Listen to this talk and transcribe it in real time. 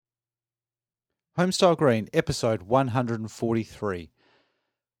Homestyle Green, episode 143.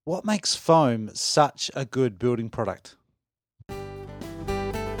 What makes foam such a good building product?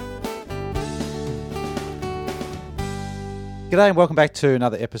 G'day and welcome back to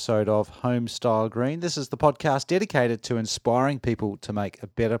another episode of Homestyle Green. This is the podcast dedicated to inspiring people to make a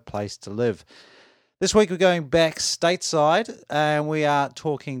better place to live. This week we're going back stateside and we are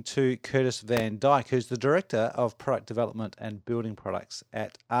talking to Curtis Van Dyke, who's the Director of Product Development and Building Products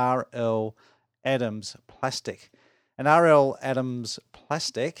at R.L. Adams Plastic. And R.L. Adams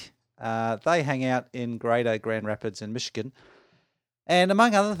Plastic, they hang out in Greater Grand Rapids in Michigan. And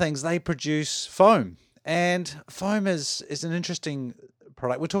among other things, they produce foam. And foam is an interesting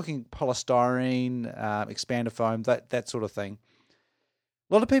product. We're talking polystyrene, expander foam, that sort of thing.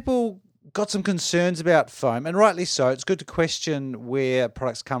 A lot of people got some concerns about foam, and rightly so. It's good to question where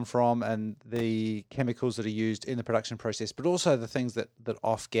products come from and the chemicals that are used in the production process, but also the things that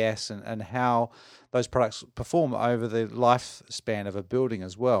off-gas and how those products perform over the lifespan of a building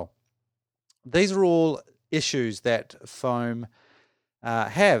as well. These are all issues that foam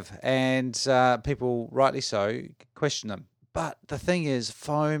have, and people, rightly so, question them. But the thing is,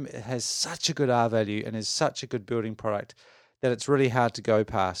 foam has such a good R value and is such a good building product that it's really hard to go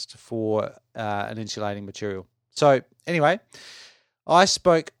past for an insulating material. So anyway, I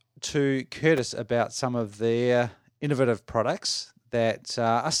spoke to Curtis about some of their innovative products that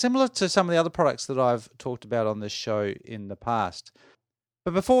are similar to some of the other products that I've talked about on this show in the past.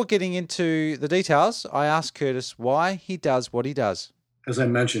 But before getting into the details, I asked Curtis why he does what he does. As I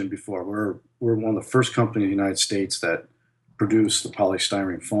mentioned before, we're one of the first companies in the United States that produced the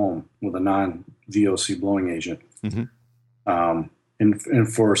polystyrene foam with a non-VOC blowing agent. Mm-hmm.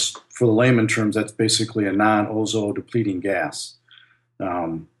 And for the layman terms, that's basically a non-ozone depleting gas.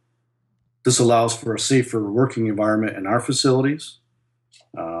 This allows for a safer working environment in our facilities.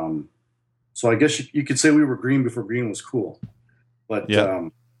 So I guess you could say we were green before green was cool. But yeah.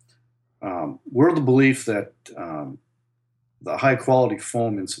 We're of the belief that the high-quality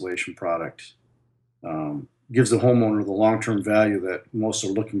foam insulation product gives the homeowner the long-term value that most are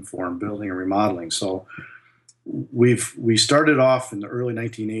looking for in building and remodeling. So we started off in the early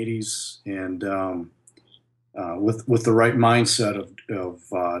 1980s, and with the right mindset of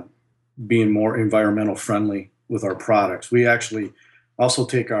being more environmental friendly with our products. We actually also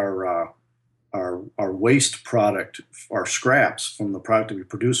take our waste product, our scraps from the product that we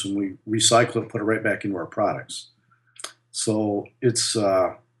produce, and we recycle it and put it right back into our products. So it's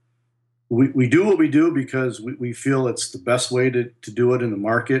we do what we do because we feel it's the best way to do it in the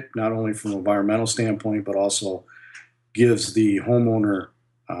market, not only from an environmental standpoint, but also gives the homeowner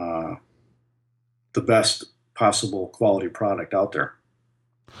the best possible quality product out there.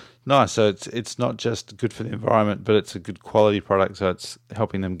 Nice. So it's not just good for the environment, but it's a good quality product, so it's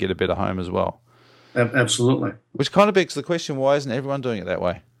helping them get a better home as well. Absolutely. Which kind of begs the question, why isn't everyone doing it that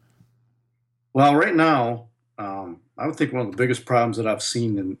way? Well, right now, I would think one of the biggest problems that I've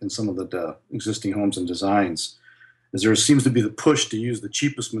seen in some of the existing homes and designs is there seems to be the push to use the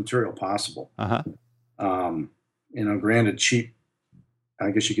cheapest material possible. Uh-huh. Granted, cheap, I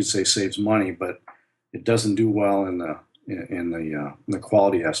guess you could say, saves money, but it doesn't do well in the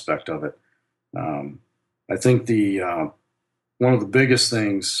quality aspect of it. I think one of the biggest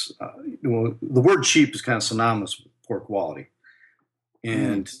things, the word cheap is kind of synonymous with poor quality,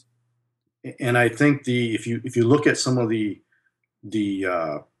 and I think if you look at some of the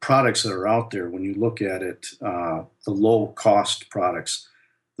products that are out there, when you look at it, the low cost products,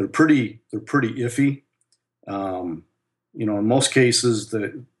 they're pretty iffy. In most cases,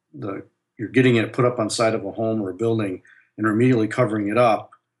 you're getting it put up on side of a home or a building and are immediately covering it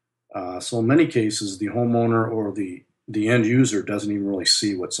up. So in many cases, the homeowner or the end user doesn't even really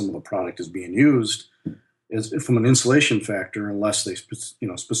see what some of the product is being used as from an insulation factor, unless they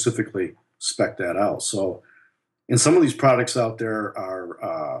specifically spec that out. So, and some of these products out there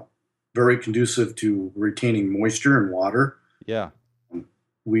are very conducive to retaining moisture and water. Yeah.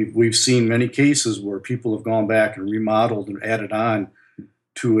 We've seen many cases where people have gone back and remodeled and added on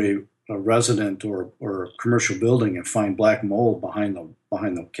to a resident or a commercial building and find black mold behind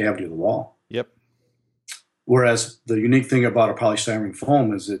the cavity of the wall. Yep. Whereas the unique thing about a polystyrene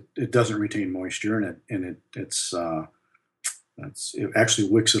foam is it doesn't retain moisture and it actually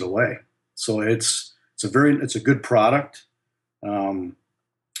wicks it away. So it's a good product.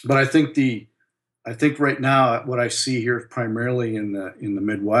 But I think right now what I see here primarily in the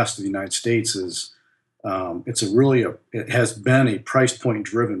Midwest of the United States is it has been a price point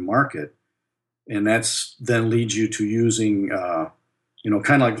driven market, and that's then leads you to using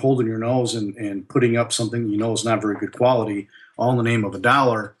kind of like holding your nose and putting up something is not very good quality, all in the name of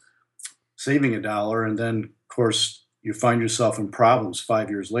 $1, saving $1, and then of course you find yourself in problems 5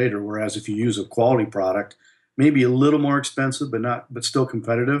 years later. Whereas if you use a quality product, maybe a little more expensive, but still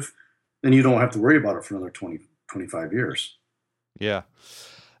competitive, then you don't have to worry about it for another 20, 25 years. Yeah.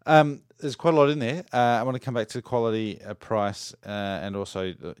 There's quite a lot in there. I want to come back to quality, price, and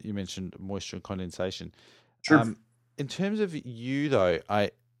also you mentioned moisture and condensation. Sure. In terms of you, though,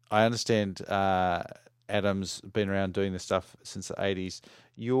 I understand Adam's been around doing this stuff since the 80s.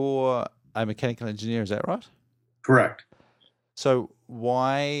 You're a mechanical engineer, is that right? Correct. So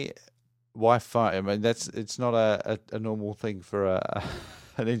why foam? I mean, it's not a normal thing for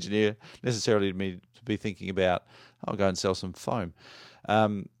an engineer necessarily to be thinking about, I'll go and sell some foam.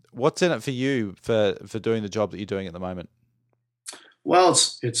 What's in it for you for doing the job that you're doing at the moment? Well,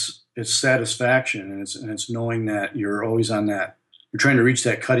 it's satisfaction, and it's knowing that you're always on that. You're trying to reach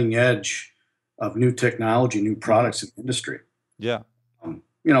that cutting edge of new technology, new products in the industry. Yeah.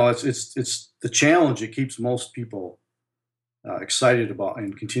 It's the challenge that keeps most people excited about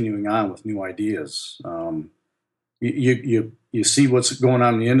and continuing on with new ideas. You see what's going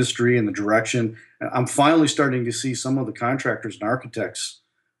on in the industry and the direction. I'm finally starting to see some of the contractors and architects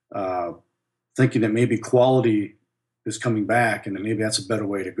thinking that maybe quality is coming back and that maybe that's a better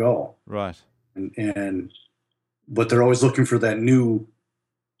way to go. Right. But they're always looking for that new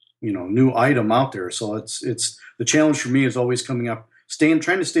item out there. So it's the challenge for me is always coming up, trying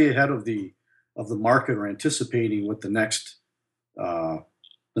to stay ahead of the market or anticipating what the next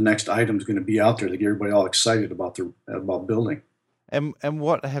item is going to be out there to get everybody all excited about building. And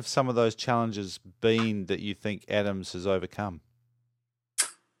what have some of those challenges been that you think Adams has overcome?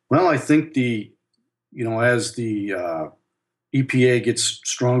 Well, I think as the EPA gets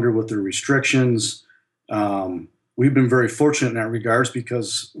stronger with their restrictions, we've been very fortunate in that regards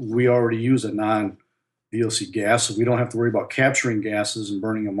because we already use a non-VOC gas, so we don't have to worry about capturing gases and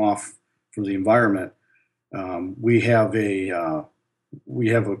burning them off for the environment. We have a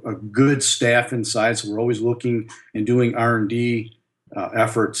good staff inside, so we're always looking and doing R&D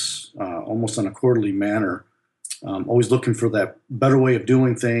efforts almost on a quarterly manner. Always looking for that better way of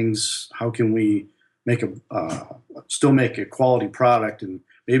doing things. How can we still make a quality product and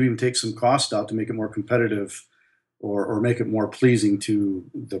maybe even take some cost out to make it more competitive or make it more pleasing to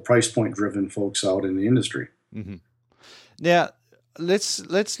the price point driven folks out in the industry. Mm-hmm. Now,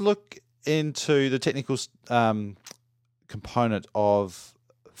 let's look into the technical component of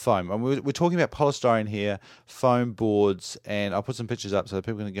foam. And we're talking about polystyrene here, foam boards, and I'll put some pictures up so that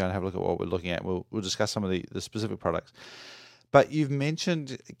people can go and have a look at what we're looking at. We'll discuss some of the specific products. But you've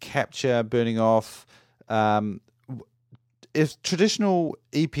mentioned capture, burning off. If traditional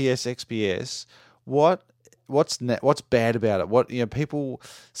EPS, XPS, what's bad about it?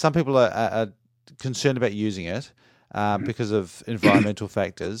 Some people are concerned about using it because of environmental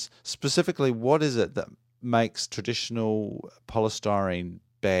factors. Specifically, what is it that makes traditional polystyrene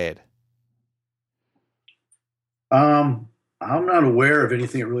bad? I'm not aware of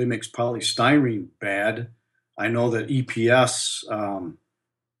anything that really makes polystyrene bad. I know that EPS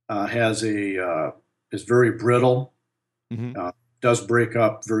is very brittle, mm-hmm. Does break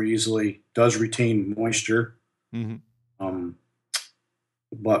up very easily, does retain moisture. Mm-hmm.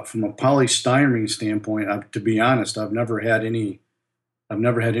 But from a polystyrene standpoint, to be honest, I've never had any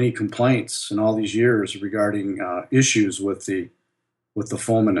complaints in all these years regarding issues with the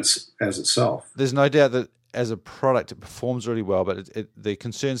foam as itself. There's no doubt that as a product, it performs really well, but the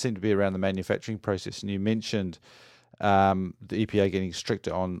concerns seem to be around the manufacturing process. And you mentioned the EPA getting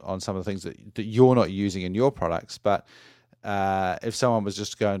stricter on some of the things that you're not using in your products. But if someone was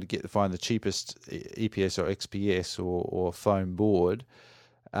just going to find the cheapest EPS or XPS or foam board,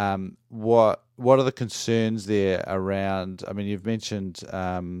 what are the concerns there around? I mean, you've mentioned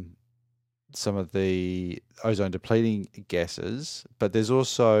some of the ozone depleting gases, but there's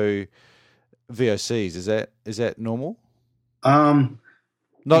also VOCs. Is that normal? Not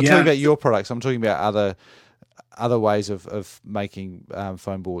talking about your products. I'm talking about other ways of making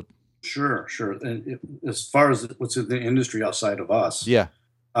foam board. Sure. And as far as what's in the industry outside of us, a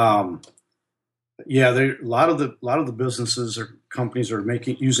lot of the businesses or companies are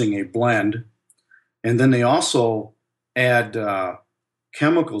using a blend, and then they also add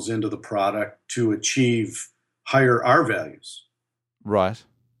chemicals into the product to achieve higher R values. Right.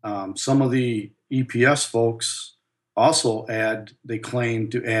 Some of the EPS folks also they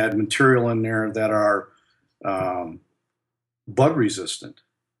claim to add material in there that are bug resistant,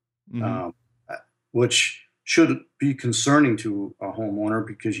 mm-hmm. Which should be concerning to a homeowner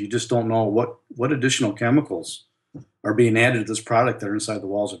because you just don't know what additional chemicals are being added to this product that are inside the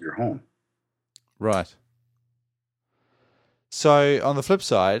walls of your home. Right. So on the flip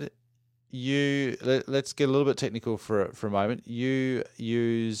side, let's get a little bit technical for a moment. You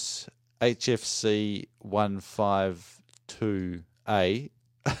use HFC 152A.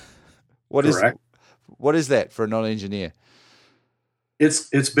 Correct. What is that for a non-engineer?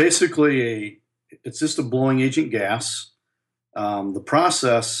 It's basically it's just a blowing agent gas. The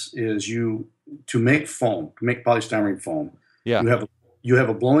process is to make polystyrene foam. Yeah. You have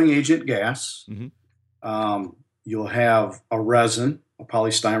a blowing agent gas. Mm-hmm. You'll have a resin, a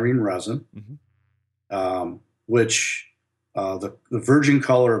polystyrene resin, mm-hmm. Which the virgin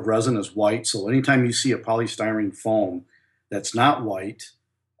color of resin is white. So anytime you see a polystyrene foam that's not white,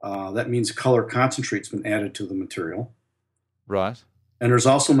 that means a color concentrate's been added to the material. Right. And there's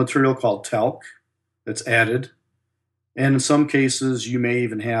also material called talc that's added. And in some cases, you may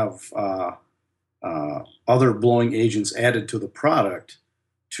even have other blowing agents added to the product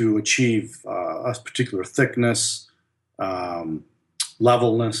to achieve a particular thickness,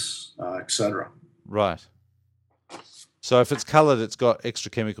 levelness, etc. Right. So if it's colored, it's got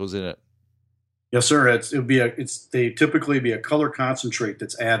extra chemicals in it. Yes, sir. They typically be a color concentrate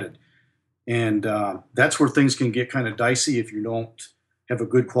that's added, and that's where things can get kind of dicey if you don't have a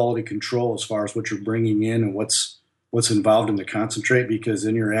good quality control as far as what you're bringing in and what's involved in the concentrate, because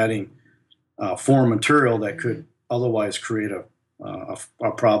then you're adding foreign material that could otherwise create a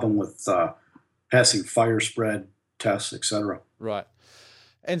problem with passing fire spread tests, etc. Right.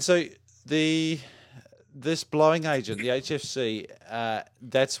 And so this blowing agent, the HFC,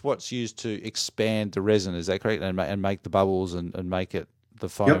 that's what's used to expand the resin. Is that correct? And make the bubbles and make it the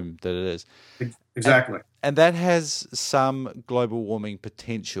foam that it is. Exactly. And that has some global warming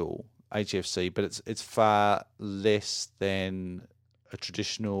potential, HFC, but it's far less than a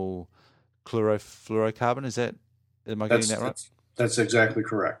traditional chlorofluorocarbon. Am I getting that right? That's exactly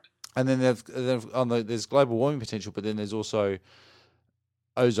correct. And then there's global warming potential, but then there's also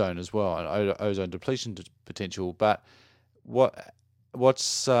ozone as well, and ozone depletion potential. But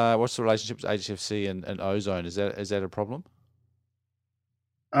what's the relationship with HFC and ozone? Is that a problem?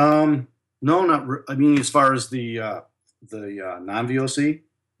 No, not. I mean, as far as the non-VOC.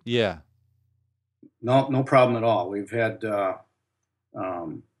 Yeah. No problem at all. We've had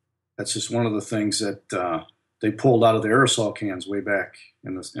that's just one of the things that they pulled out of the aerosol cans way back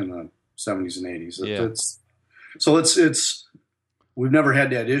in the 70s and 80s. Yeah. It's we've never had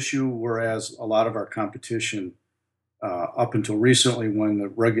that issue, whereas a lot of our competition up until recently, when the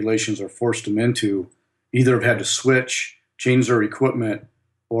regulations are forced them into, either have had to switch, change their equipment,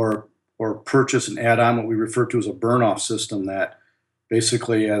 or purchase and add on what we refer to as a burn-off system that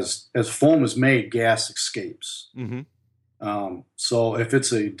basically, as foam is made, gas escapes. Mm-hmm. So if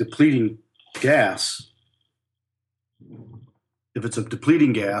it's a depleting gas,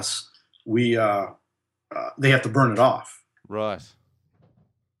 we they have to burn it off. Right.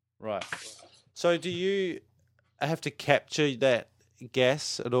 So do you have to capture that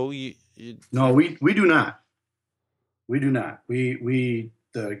gas at all? No, we do not. We do not.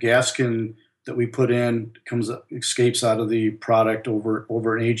 The gas that we put in escapes out of the product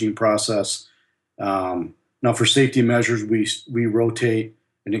over an aging process. Now, for safety measures, we rotate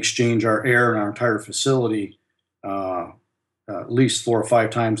and exchange our air in our entire facility at least 4 or 5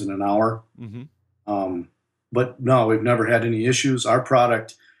 times in an hour. Mm-hmm. But no, we've never had any issues. Our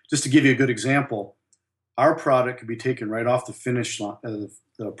product, just to give you a good example, our product could be taken right off the finish line,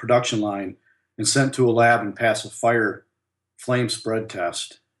 the production line, and sent to a lab and pass a flame spread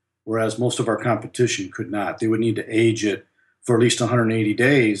test, whereas most of our competition could not. They would need to age it for at least 180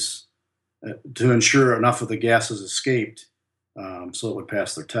 days to ensure enough of the gases escaped so it would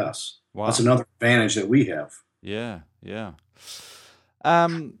pass their tests. Wow. That's another advantage that we have. Yeah.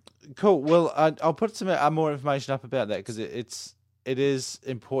 Cool. Well, I'll put some more information up about that, because it is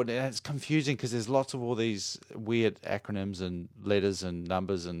important, and it's confusing because there's lots of all these weird acronyms and letters and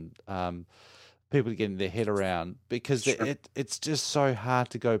numbers and people getting their head around, because sure. It's just so hard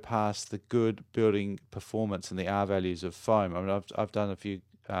to go past the good building performance and the R values of foam. I mean, I've done a few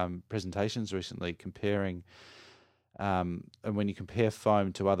presentations recently comparing, and when you compare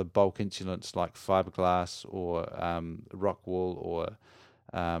foam to other bulk insulants like fiberglass or rock wool or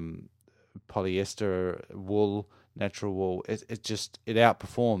polyester wool, natural wool, it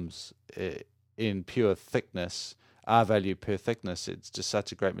outperforms in pure thickness, R value per thickness. It's just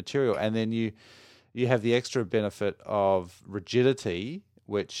such a great material. And then you have the extra benefit of rigidity,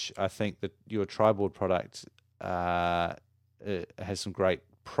 which I think that your Tri-Board product has some great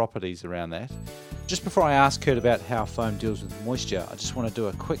properties around that. Just before I ask Kurt about how foam deals with moisture, I just want to do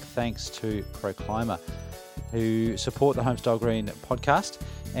a quick thanks to ProClima, who support the Homestyle Green podcast.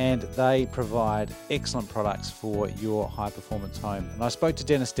 and they provide excellent products for your high-performance home. And I spoke to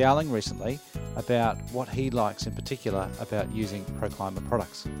Dennis Dowling recently about what he likes in particular about using ProClimate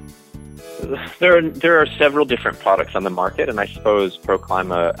products. There are several different products on the market, and I suppose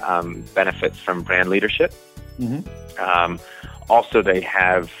ProClimate benefits from brand leadership. Mm-hmm. Also, they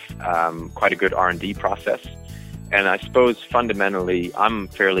have quite a good R&D process. And I suppose fundamentally, I'm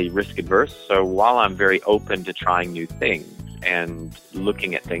fairly risk adverse. So while I'm very open to trying new things and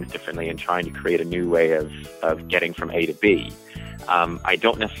looking at things differently and trying to create a new way of getting from A to B, I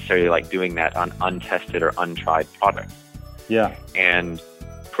don't necessarily like doing that on untested or untried products. Yeah. And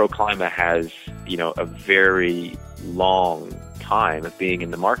ProClimate has, a very long time of being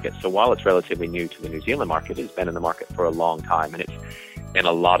in the market. So while it's relatively new to the New Zealand market, it's been in the market for a long time, and it's in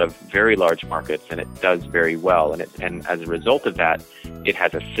a lot of very large markets, and it does very well. And as a result of that, it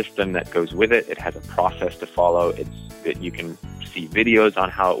has a system that goes with it. It has a process to follow. You can see videos on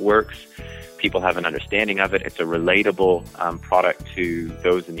how it works. People have an understanding of it. It's a relatable product to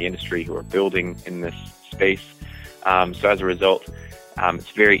those in the industry who are building in this space. So as a result,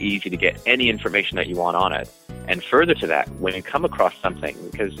 it's very easy to get any information that you want on it. And further to that, when you come across something,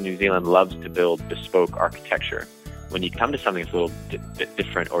 because New Zealand loves to build bespoke architecture, when you come to something that's a little bit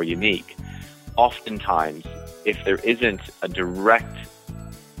different or unique, oftentimes, if there isn't a direct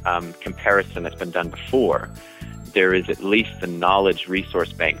comparison that's been done before, there is at least the knowledge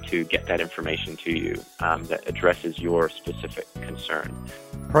resource bank to get that information to you that addresses your specific concern.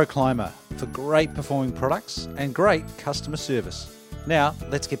 ProClimate for great performing products and great customer service. Now,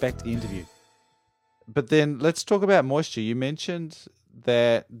 let's get back to the interview. But then let's talk about moisture. You mentioned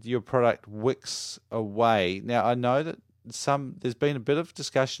that your product wicks away. Now, I know that there's been a bit of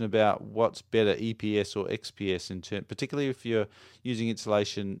discussion about what's better, EPS or XPS, particularly if you're using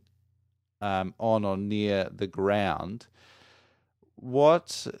insulation on or near the ground.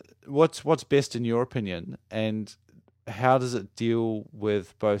 What's best in your opinion, and how does it deal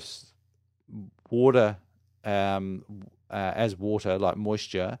with both water as water, like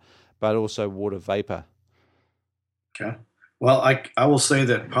moisture, but also water vapor? Okay. Well, I will say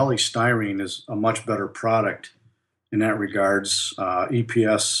that polystyrene is a much better product in that regards.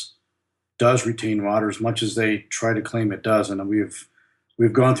 EPS does retain water as much as they try to claim it does, and we've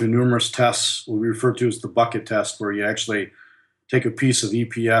gone through numerous tests. We refer to as the bucket test, where you actually take a piece of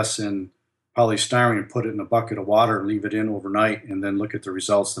EPS and polystyrene and put it in a bucket of water and leave it in overnight, and then look at the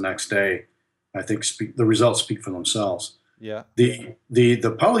results the next day. I think the results speak for themselves. Yeah. The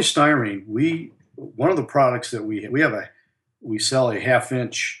polystyrene, one of the products that we sell a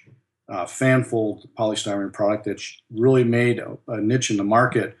 1/2-inch fan-fold polystyrene product that's really made a niche in the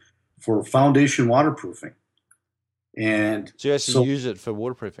market for foundation waterproofing. And so you actually use it for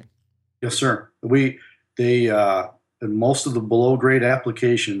waterproofing? Yes, sir. In most of the below grade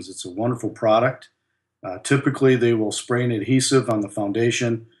applications, it's a wonderful product. Typically, they will spray an adhesive on the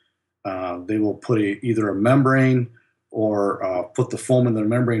foundation. They will put either a membrane or put the foam in the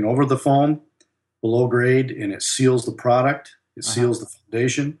membrane over the foam below grade, and it seals the product. It seals the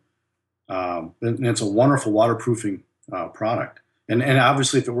foundation. And it's a wonderful waterproofing product. And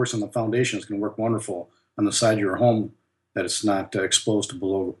obviously, if it works on the foundation, it's going to work wonderful on the side of your home that it's not exposed to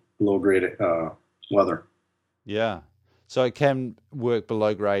below grade weather. Yeah. So it can work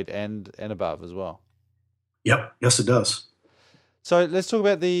below grade and above as well. Yep. Yes, it does. So let's talk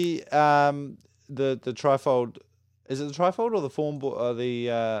about the trifold. Is it the trifold or the form or the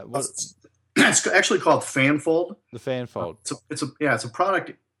what? It's actually called Fanfold. The Fanfold. It's a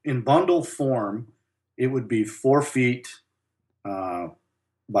product in bundle form. It would be 4 feet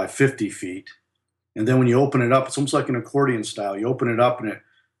by 50 feet, and then when you open it up, it's almost like an accordion style. You open it up and it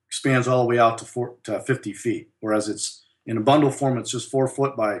expands all the way out to 50 feet. Whereas it's in a bundle form, it's just 4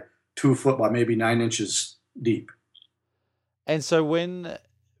 foot by 2 foot by maybe 9 inches deep. And so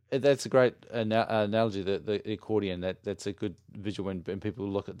that's a great analogy, the accordion. That's a good visual when people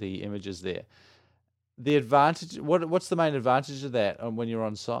look at the images there. The advantage, what's the main advantage of that when you're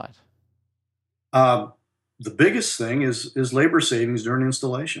on site? The biggest thing is labor savings during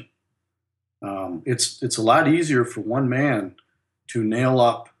installation. It's a lot easier for one man to nail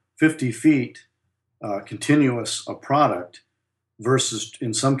up 50 feet continuous a product versus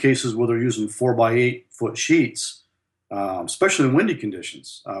in some cases where they're using 4 by 8 foot sheets, especially in windy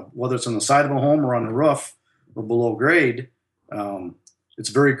conditions, whether it's on the side of a home or on the roof or below grade. It's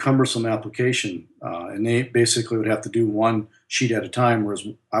a very cumbersome application, and they basically would have to do one sheet at a time, whereas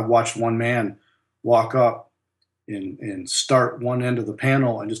I've watched one man walk up and start one end of the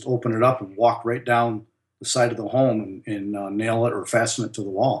panel and just open it up and walk right down the side of the home and nail it or fasten it to the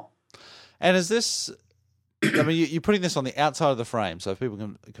wall. And is this I mean, you're putting this on the outside of the frame, so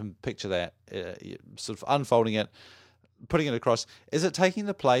people can picture that, sort of unfolding it, putting it across. Is it taking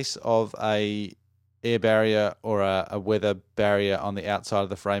the place of a air barrier or a weather barrier on the outside of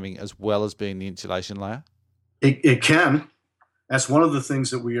the framing, as well as being the insulation layer? It can. That's one of the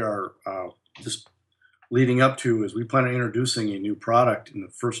things that we are just leading up to, is we plan on introducing a new product in the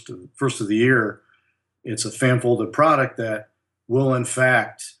first of the year. It's a fan-folded product that will, in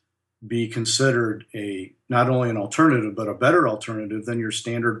fact, be considered not only an alternative, but a better alternative than your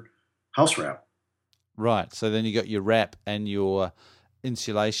standard house wrap. Right. So then you got your wrap and your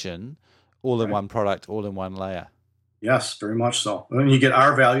insulation all in one product, all in one layer. Yes, very much so. And you get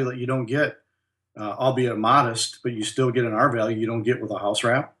R value that you don't get, albeit modest, but you still get an R value you don't get with a house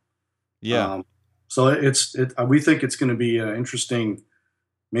wrap. Yeah. So we think it's going to be interesting,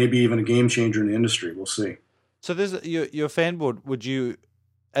 maybe even a game changer in the industry. We'll see. So there's your fan board. Would you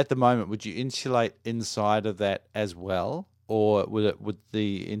insulate inside of that as well, or would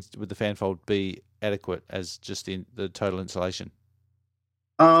the fan fold be adequate as just the total insulation?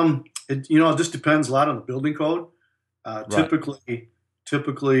 It just depends a lot on the building code. Right.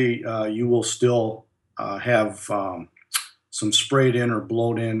 Typically, you will still have some sprayed in or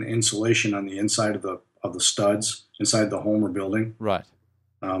blowed in insulation on the inside of the studs inside the home or building. Right.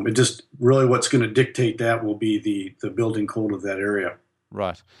 It just really what's going to dictate that will be the building code of that area.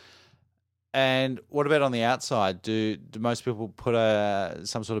 Right. And what about on the outside? Do most people put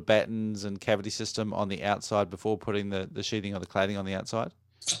some sort of battens and cavity system on the outside before putting the sheathing or the cladding on the outside?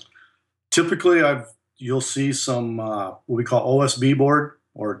 Typically, you'll see some what we call OSB board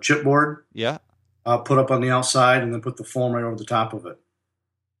or chipboard. Yeah. Put up on the outside and then put the foam right over the top of it.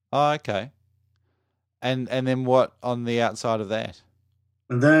 Oh, okay. And then what on the outside of that?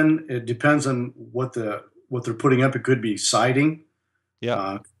 And then it depends on what they're putting up. It could be siding.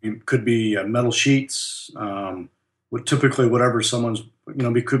 Yeah. It could be metal sheets. Typically whatever someone's,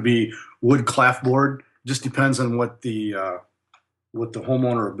 it could be wood clapboard. Just depends on what the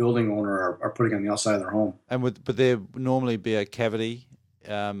homeowner or building owner are putting on the outside of their home. And but there normally be a cavity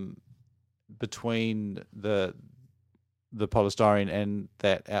between the polystyrene and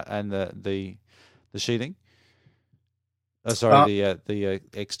that and the sheathing. The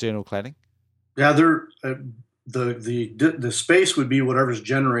external cladding. Yeah, the space would be whatever's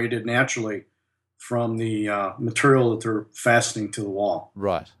generated naturally from the material that they're fastening to the wall.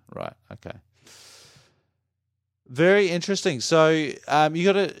 Right. Okay. Very interesting. So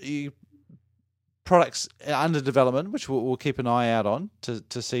you got products under development, which we'll keep an eye out on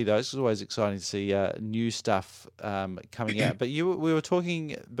to see those. It's always exciting to see new stuff coming out. But we were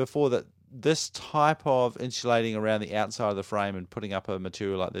talking before that this type of insulating around the outside of the frame and putting up a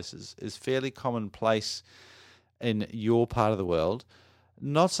material like this is fairly commonplace in your part of the world,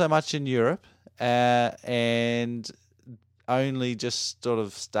 not so much in Europe, and only just sort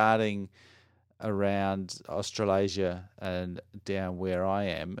of starting around Australasia and down where I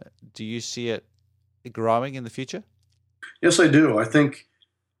am. Do you see it growing in the future? Yes, I do. I think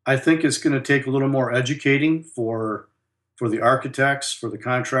it's going to take a little more educating for the architects, for the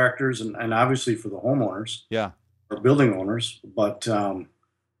contractors, and obviously for the homeowners, or building owners. But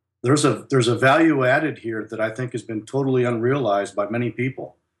there's a value added here that I think has been totally unrealized by many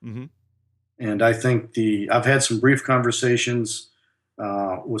people. Mm-hmm. And I think I've had some brief conversations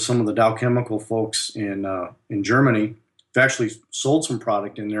with some of the Dow Chemical folks in Germany. I've actually sold some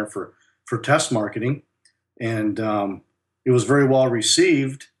product in there for test marketing, and it was very well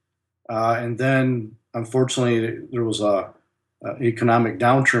received. And then, unfortunately, there was a economic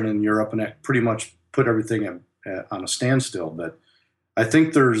downturn in Europe, and that pretty much put everything on a standstill. But I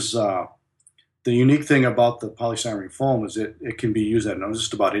think there's the unique thing about the polystyrene foam is it can be used on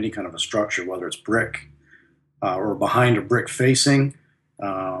just about any kind of a structure, whether it's brick or behind a brick facing.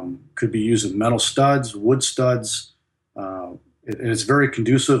 Could be used in metal studs, wood studs. It's very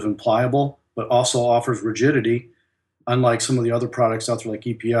conducive and pliable, but also offers rigidity, unlike some of the other products out there like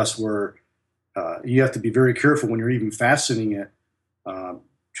EPS, where you have to be very careful when you're even fastening it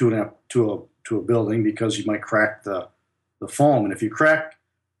to a building, because you might crack the foam. And if you crack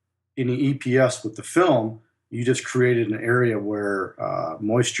any EPS with the film, you just created an area where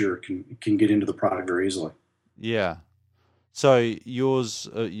moisture can get into the product very easily. Yeah. So yours,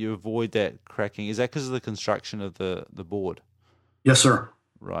 you avoid that cracking. Is that because of the construction of the board? Yes, sir.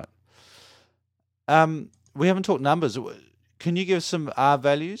 Right. We haven't talked numbers. Can you give some R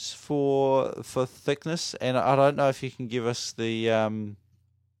values for thickness? And I don't know if you can give us the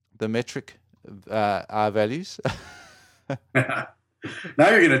metric R values. Now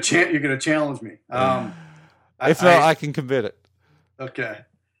you're gonna challenge me. If not, I can convert it. Okay.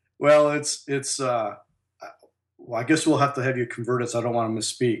 Well, well, I guess we'll have to have you convert it, so I don't want to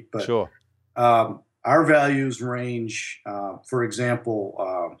misspeak. But Sure. Our values range, for example,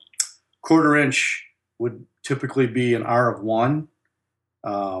 1/4 inch would typically be an R of 1,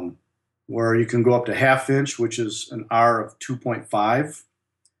 where you can go up to 1/2 inch, which is an R of 2.5.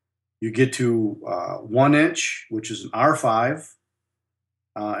 You get to 1 inch, which is an R5,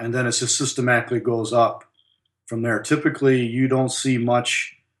 and then it just systematically goes up from there. Typically, you don't see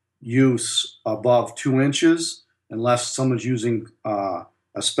much use above 2 inches unless someone's using a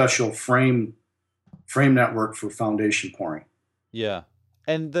special frame network for foundation pouring. Yeah,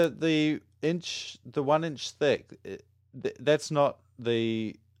 and the 1 inch thick, that's not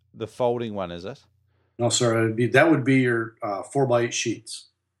the folding one, is it? No, sir. That would be your 4x8 sheets.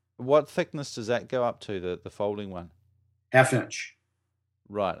 What thickness does that go up to? The folding one, 1/2 inch.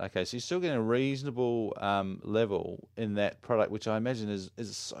 Right. Okay. So you're still getting a reasonable level in that product, which I imagine is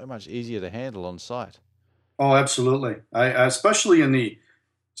so much easier to handle on site. Oh, absolutely. Especially in the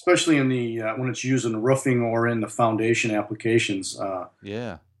when it's used in the roofing or in the foundation applications.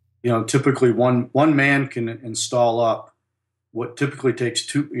 Yeah. Typically one man can install up what typically takes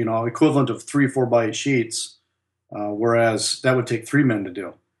two, equivalent of 3 4x8 sheets, whereas that would take 3 men to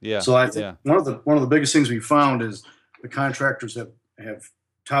do. Yeah. So I think one of the biggest things we found is the contractors have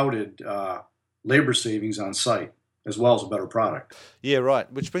touted labor savings on site as well as a better product. Yeah,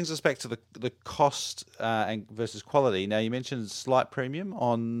 right. Which brings us back to the cost and versus quality. Now, you mentioned slight premium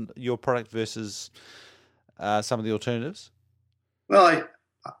on your product versus some of the alternatives. Well,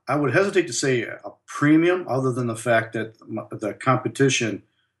 I would hesitate to say a premium, other than the fact that the competition,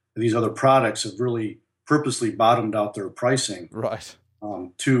 these other products, have really purposely bottomed out their pricing, right?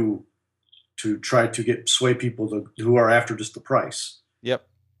 To try to sway people who are after just the price. Yep.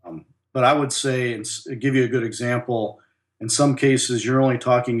 But I would say, and give you a good example, in some cases you're only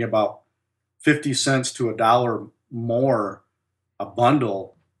talking about 50 cents to $1 more a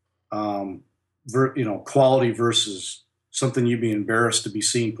bundle, quality versus something you'd be embarrassed to be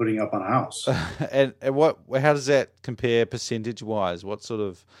seen putting up on a house. and how does that compare percentage wise? What sort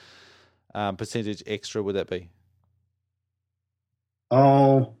of percentage extra would that be?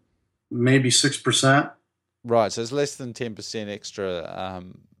 Oh, maybe 6%. Right, so it's less than 10% extra,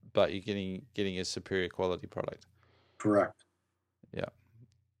 but you're getting a superior quality product. Correct. Yeah,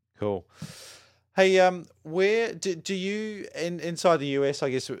 cool. Hey, where do you inside the US? I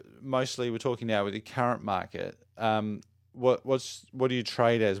guess mostly we're talking now with the current market. What do you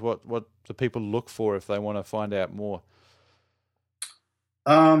trade as? What do people look for if they want to find out more?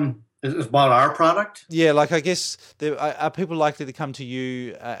 It's about our product? Yeah, like I guess are people likely to come to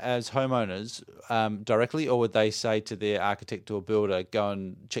you as homeowners directly, or would they say to their architect or builder, "Go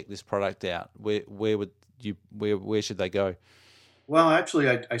and check this product out"? Where should they go? Well, actually,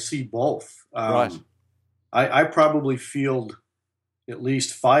 I see both. Right. I probably field at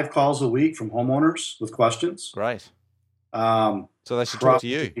least 5 calls a week from homeowners with questions. Great. So they should talk to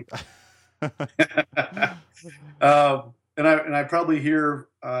you. And I probably hear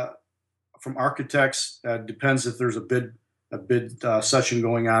from architects. Depends if there's a bid session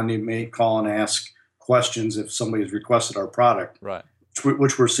going on. They may call and ask questions if somebody's requested our product, right?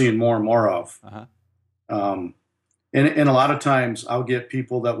 Which we're seeing more and more of. Uh-huh. And a lot of times I'll get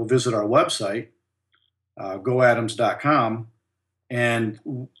people that will visit our website, goadams.com,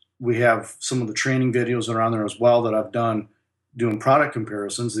 and we have some of the training videos that are on there as well that I've done doing product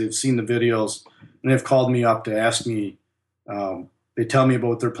comparisons. They've seen the videos and they've called me up to ask me. They tell me about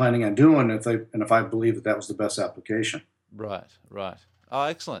what they're planning on doing, if I believe that was the best application. Right. Oh,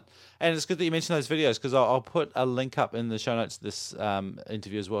 excellent. And it's good that you mentioned those videos, because I'll put a link up in the show notes to this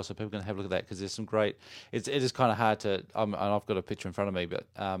interview as well, so people can have a look at that, because there's some great. It is kind of hard to. And I've got a picture in front of me, but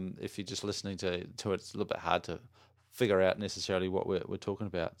if you're just listening to it, it's a little bit hard to figure out necessarily what we're talking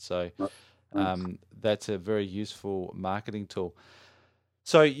about. So that's a very useful marketing tool.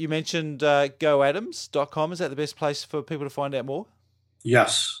 So you mentioned goadams.com. Is that the best place for people to find out more?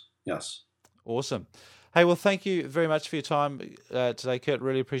 Yes. Awesome. Hey, well, thank you very much for your time today, Kurt.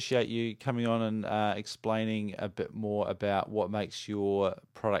 Really appreciate you coming on and explaining a bit more about what makes your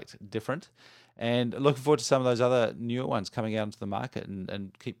product different. And looking forward to some of those other newer ones coming out into the market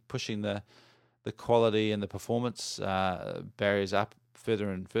and keep pushing the quality and the performance barriers up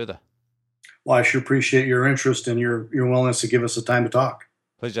further and further. Well, I sure appreciate your interest and your willingness to give us the time to talk.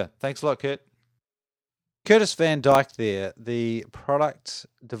 Pleasure. Thanks a lot, Kurt. Curtis Van Dyke there, the Product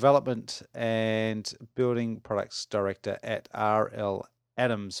Development and Building Products Director at R.L.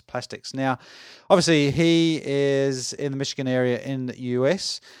 Adams Plastics. Now, obviously, he is in the Michigan area in the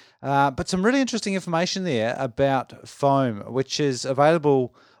US, but some really interesting information there about foam, which is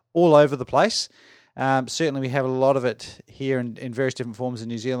available all over the place. Certainly we have a lot of it here in various different forms in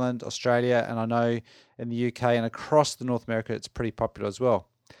New Zealand, Australia, and I know in the UK and across the North America it's pretty popular as well.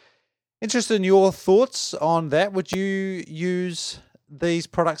 Interested in your thoughts on that? Would you use these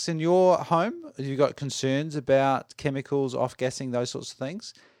products in your home? Have you got concerns about chemicals, off-gassing, those sorts of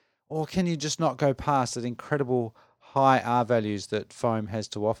things? Or can you just not go past the incredible high R values that foam has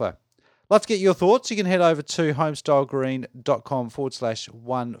to offer? Love to get your thoughts. You can head over to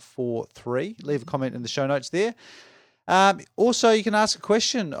homestylegreen.com/143. Leave a comment in the show notes there. Also, you can ask a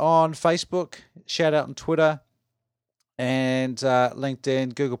question on Facebook, shout out on Twitter, and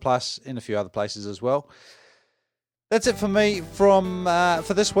LinkedIn, Google+, and a few other places as well. That's it for me for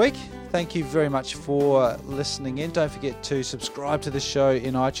this week. Thank you very much for listening in. Don't forget to subscribe to the show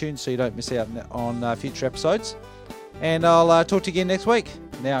in iTunes so you don't miss out on future episodes. And I'll talk to you again next week.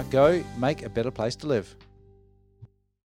 Now go make a better place to live.